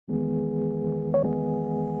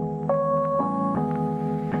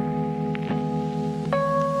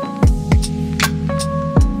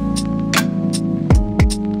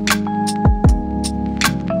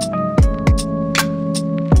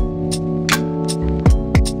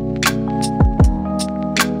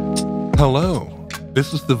hello.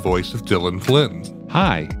 This is the voice of Dylan Flynn.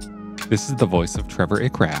 Hi, this is the voice of Trevor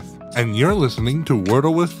Ickrath. And you're listening to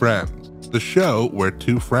Wordle with Friends, the show where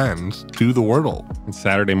two friends do the Wordle. It's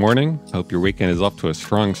Saturday morning. Hope your weekend is off to a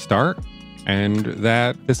strong start. And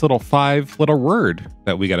that this little 5-letter word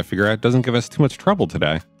that we got to figure out doesn't give us too much trouble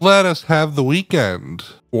today. Let us have the weekend,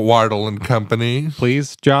 Wardle and Company.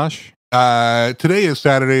 Please, Josh? Today is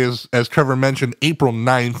Saturday, as Trevor mentioned, April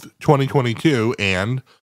 9th, 2022, and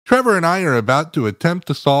Trevor and I are about to attempt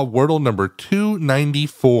to solve Wordle number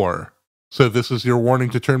 294. So this is your warning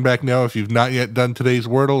to turn back now if you've not yet done today's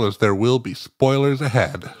Wordle, as there will be spoilers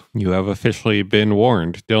ahead. You have officially been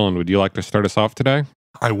warned. Dylan, would you like to start us off today?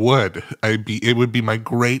 I would. It would be my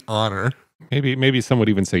great honor. Maybe some would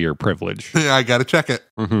even say your privilege. I got to check it.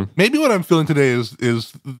 Mm-hmm. Maybe what I'm feeling today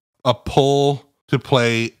is a pull to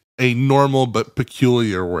play a normal but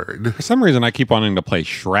peculiar word. For some reason, I keep wanting to play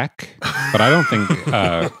Shrek, but I don't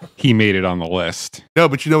think he made it on the list. No,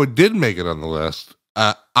 but you know what did make it on the list?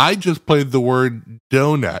 I just played the word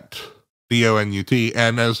donut, D-O-N-U-T,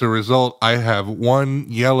 and as a result, I have one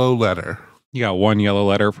yellow letter. You got one yellow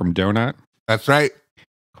letter from donut? That's right.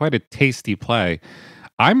 Quite a tasty play.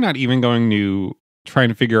 I'm not even going to try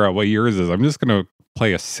and figure out what yours is. I'm just going to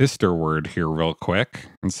play a sister word here real quick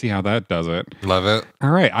and see how that does it. Love it. All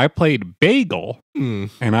right. I played bagel and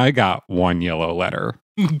I got one yellow letter.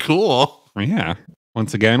 Cool. Yeah.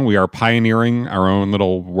 Once again, we are pioneering our own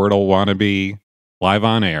little Wordle wannabe live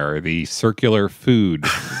on air, the circular food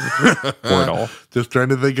Wordle. Just trying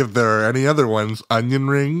to think if there are any other ones. Onion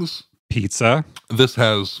rings. Pizza. This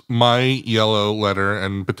has my yellow letter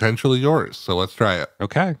and potentially yours, so let's try it.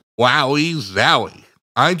 Okay. Wowie zowie.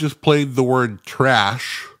 I just played the word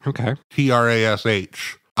trash. Okay.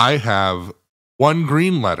 T-R-A-S-H. I have one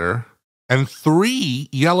green letter and 3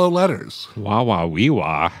 yellow letters. Wah wah wee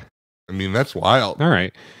wah. I mean, that's wild. All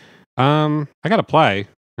right. I got to play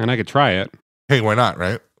and I could try it. Hey, why not,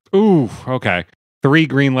 right? Ooh, okay. 3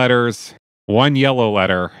 green letters, 1 yellow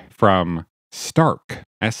letter from Stark.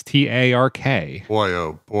 S-T-A-R-K. Boy,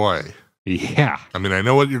 oh boy. Yeah. I mean, I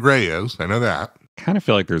know what your gray is. I know that. Kind of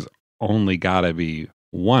feel like there's only got to be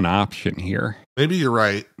one option here. Maybe you're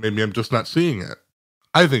right. Maybe I'm just not seeing it.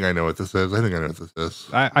 I think I know what this is.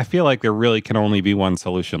 I feel like there really can only be one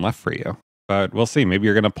solution left for you. But we'll see. Maybe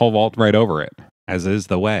you're going to pole vault right over it, as is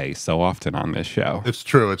the way so often on this show. It's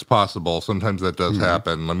true. It's possible. Sometimes that does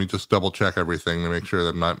happen. Let me just double check everything to make sure that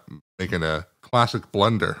I'm not making a classic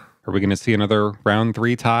blunder. Are we going to see another round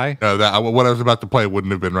 3 tie? No, what I was about to play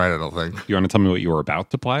wouldn't have been right, I don't think. You want to tell me what you were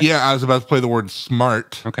about to play? Yeah, I was about to play the word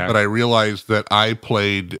smart. Okay. But I realized that I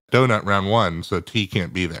played donut round 1, so T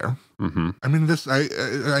can't be there. Mm-hmm. I mean,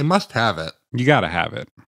 I must have it. You got to have it.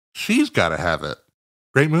 She's got to have it.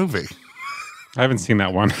 Great movie. I haven't seen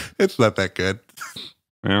that one. It's not that good.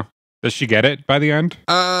 Yeah. Does she get it by the end?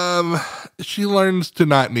 She learns to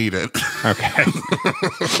not need it. Okay.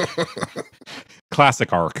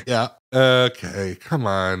 Classic arc. Yeah. Okay. Come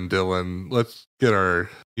on, Dylan. Let's get our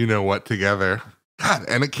you-know-what together. God,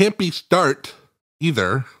 and it can't be start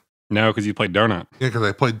either. No, because you played donut. Yeah, because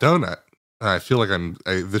I played donut. I feel like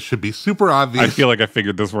this should be super obvious. I feel like I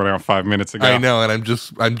figured this one out 5 minutes ago. I know, and I'm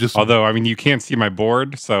just. Although, I mean, you can't see my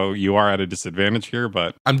board, so you are at a disadvantage here,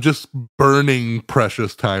 but. I'm just burning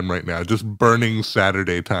precious time right now. Just burning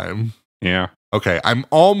Saturday time. Yeah. Okay, I'm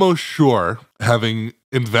almost sure, having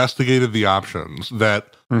investigated the options,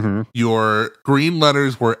 that your green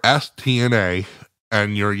letters were S, T, and A,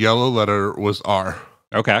 and your yellow letter was R.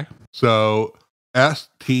 Okay. So S,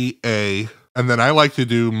 T, A, and then I like to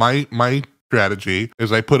do my strategy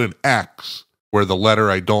is I put an X where the letter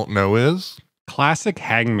I don't know is. Classic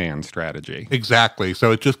hangman strategy. Exactly.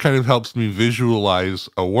 So it just kind of helps me visualize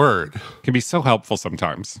a word. Can be so helpful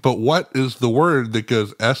sometimes. But what is the word that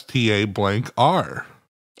goes S-T-A blank R?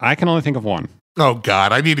 I can only think of one. Oh,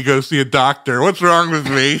 God, I need to go see a doctor. What's wrong with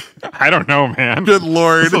me? I don't know, man. Good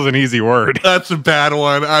Lord. This was an easy word. That's a bad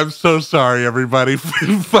one. I'm so sorry, everybody.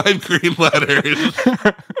 5 green letters.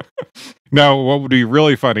 No, what would be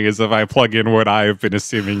really funny is if I plug in what I've been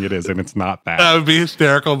assuming it is, and it's not that. That would be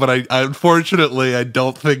hysterical, but unfortunately, I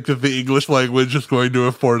don't think that the English language is going to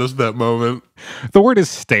afford us that moment. The word is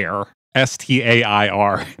stare.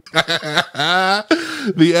 S-T-A-I-R.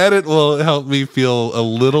 The edit will help me feel a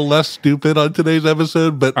little less stupid on today's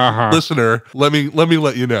episode, but listener, let me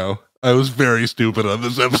let you know. I was very stupid on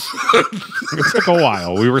this episode. It took a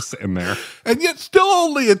while. We were sitting there. And yet still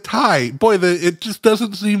only a tie. Boy, it just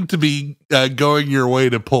doesn't seem to be going your way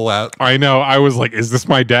to pull out. I know. I was like, is this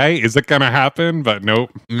my day? Is it going to happen? But nope.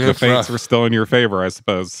 The fates were still in your favor, I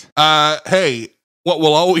suppose. Hey, what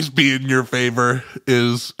will always be in your favor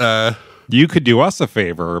is You could do us a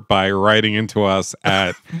favor by writing into us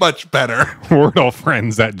at Much better.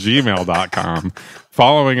 wordlefriends@gmail.com,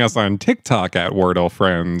 following us on TikTok at Wordle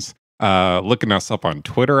Friends, looking us up on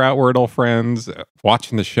Twitter at Wordle Friends,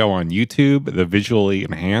 watching the show on YouTube. The visually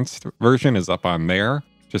enhanced version is up on there.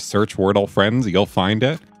 Just search Wordle Friends, you'll find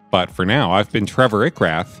it. But for now, I've been Trevor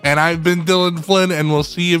Ickrath. And I've been Dylan Flynn, and we'll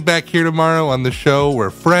see you back here tomorrow on the show where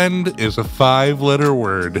friend is a 5-letter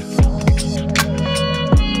word.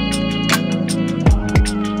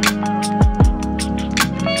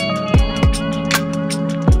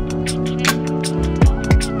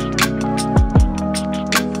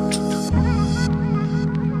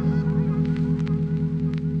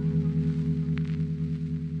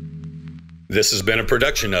 This has been a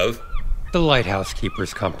production of The Lighthouse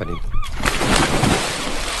Keepers Company.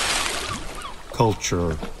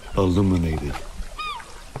 Culture illuminated.